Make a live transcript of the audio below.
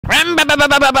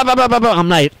I'm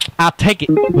like, I'll take it.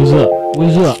 What's up?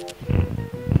 What's up?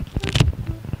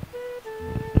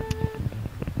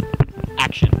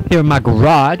 Action. Here in my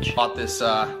garage. Bought this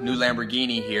new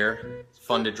Lamborghini here. It's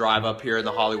fun to drive up here in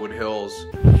the Hollywood Hills.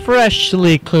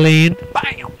 Freshly cleaned.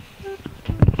 Bam!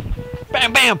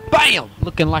 Bam, bam, bam!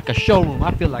 Looking like a showroom.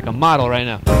 I feel like a model right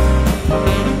now.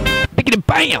 Biggity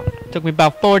bam! Took me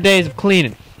about 4 days of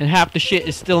cleaning. And half the shit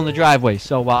is still in the driveway.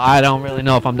 So I don't really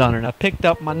know if I'm done or not. I picked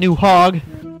up my new hog.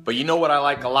 But you know what I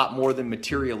like a lot more than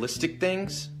materialistic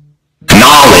things?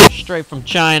 Knowledge! Straight from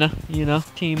China, you know.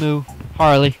 Temu,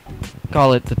 Harley.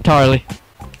 Call it the Tarley.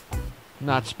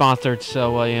 Not sponsored,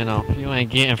 so you know, if you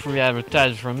ain't getting free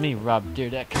advertising from me, Rob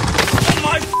Deerdeck. Oh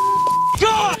my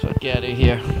God! Fuck out of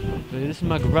here. This is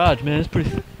my garage, man. It's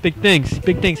pretty big things.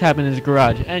 Big things happen in this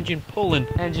garage. Engine pulling,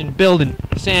 engine building,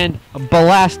 sand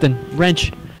blasting,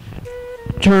 wrench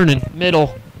turning,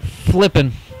 middle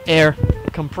flipping, air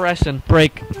compressing,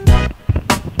 brake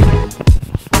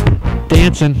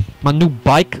dancing. My new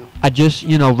bike. I just,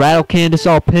 you know, rattle canvas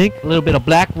all pink, a little bit of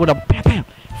black with a bam bam,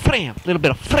 fram, a little bit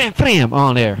of fram fram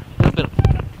on there. A little bit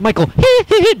of Michael.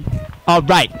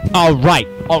 Alright, alright,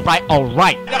 alright,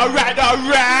 alright. Alright,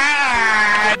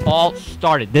 alright. All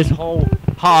started. This whole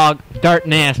hog dirt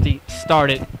nasty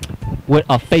started with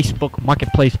a Facebook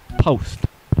Marketplace post.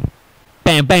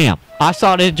 Bam bam. I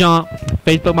saw this John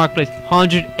Facebook Marketplace,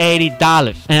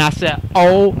 $180. And I said,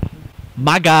 oh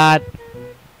my God.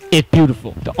 It's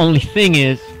beautiful. The only thing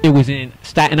is, it was in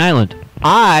Staten Island.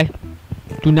 I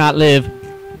do not live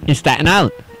in Staten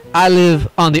Island. I live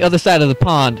on the other side of the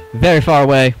pond, very far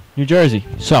away, New Jersey.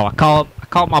 So I called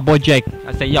my boy Jake.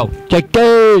 I said, yo, Jake,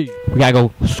 we gotta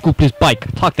go scoop this bike.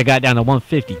 I talked the guy down to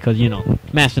 150, cause you know,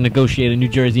 master negotiator, New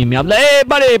Jersey. Me, I'm like, hey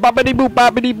buddy, boppity boop,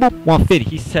 150.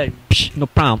 He said, psh, no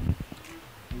problem.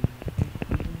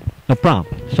 No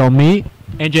problem. So me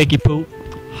and Jakey Poo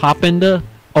hop in the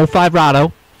 05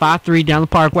 Rado. 5-3 down the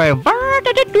parkway.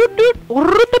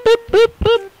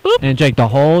 And Jake the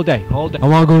whole day. I want to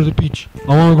go to the beach.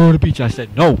 I want to go to the beach. I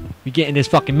said, no, we get in this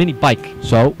fucking mini bike.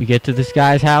 So we get to this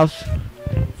guy's house.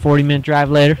 40-minute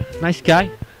drive later. Nice guy.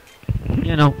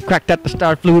 You know, cracked out the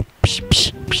start fluid.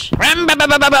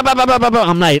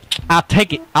 I'm like, I'll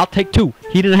take it. I'll take two.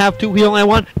 He didn't have two. He only had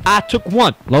one. I took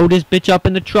one. Load this bitch up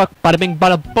in the truck. Bada bing,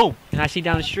 bada boom. And I see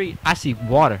down the street, I see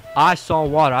water. I saw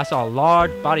water. I saw a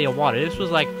large body of water. This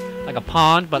was like a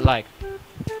pond, but like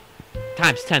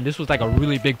times 10. This was like a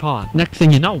really big pond. Next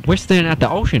thing you know, we're standing at the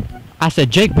ocean. I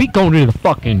said, Jake, we going to the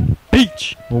fucking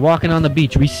beach. We're walking on the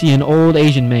beach. We see an old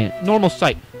Asian man. Normal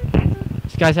sight.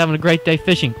 This guy's having a great day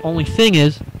fishing. Only thing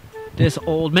is, this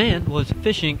old man was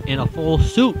fishing in a full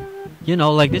suit. You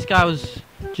know, like this guy was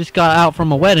just got out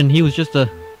from a wedding. He was just the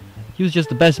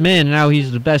best man, and now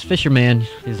he's the best fisherman.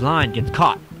 His line gets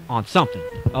caught on something.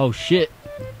 Oh shit.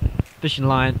 Fishing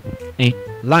line ain't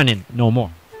lining no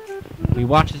more. We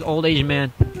watch this old Asian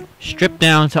man stripped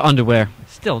down to underwear.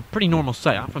 Still pretty normal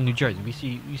sight. I'm from New Jersey. We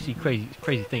see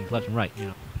crazy things left and right, you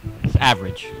know. It's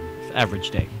average. It's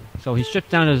average day. So he strips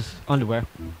down his underwear,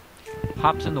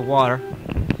 hops in the water.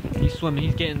 He's swimming.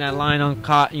 He's getting that line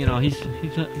uncaught. You know, he's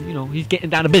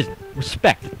getting down to business.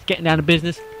 Respect. He's getting down to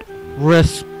business.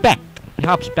 Respect. He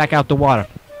hops back out the water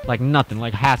like nothing,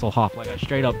 like Hasselhoff, like a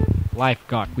straight up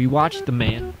lifeguard. We watch the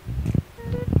man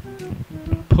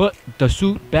put the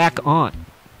suit back on.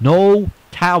 No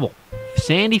towel.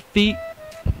 Sandy feet,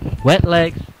 wet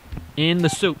legs, in the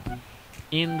suit,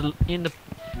 in the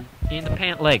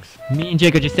pant legs. Me and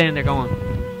Jake are just standing there going,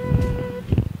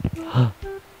 huh,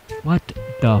 what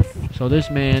the f? So this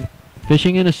man,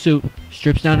 fishing in a suit,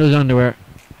 strips down to his underwear,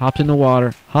 hops in the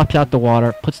water, hops out the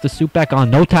water, puts the suit back on,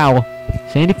 no towel,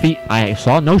 sandy feet. I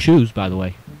saw no shoes, by the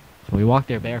way. So we walked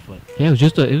there barefoot. Yeah, it was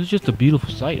just a beautiful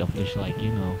sight of just like,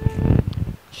 you know,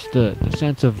 just the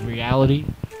sense of reality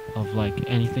of like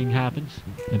anything happens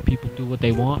and people do what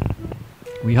they want.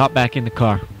 We hop back in the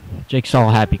car. Jake's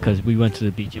all happy because we went to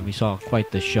the beach and we saw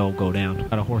quite the show go down.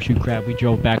 Got a horseshoe crab. We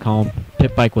drove back home.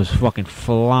 Pit bike was fucking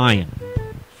flying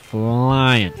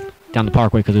down the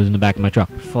parkway because it was in the back of my truck.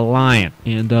 Flying.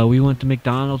 And we went to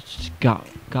McDonald's. Got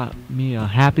me a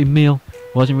Happy Meal.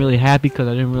 Wasn't really happy because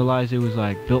I didn't realize it was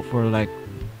like built for like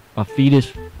a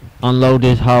fetus. Unload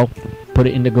this hoe. Put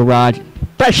it in the garage.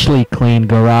 Freshly cleaned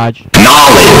garage.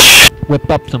 Knowledge. Whip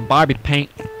up some Barbie paint.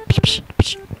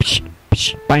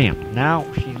 Bam. Now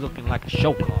she's looking like a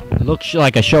show car. It looks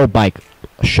like a show bike.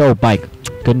 A show bike.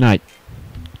 Good night.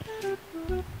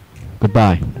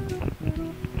 Goodbye.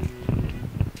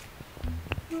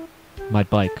 My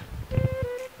bike.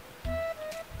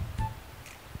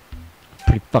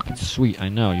 Pretty fucking sweet, I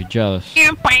know. You're jealous.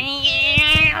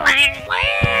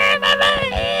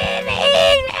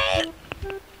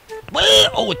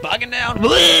 was bogging down.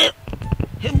 Bleh.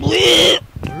 Bleh.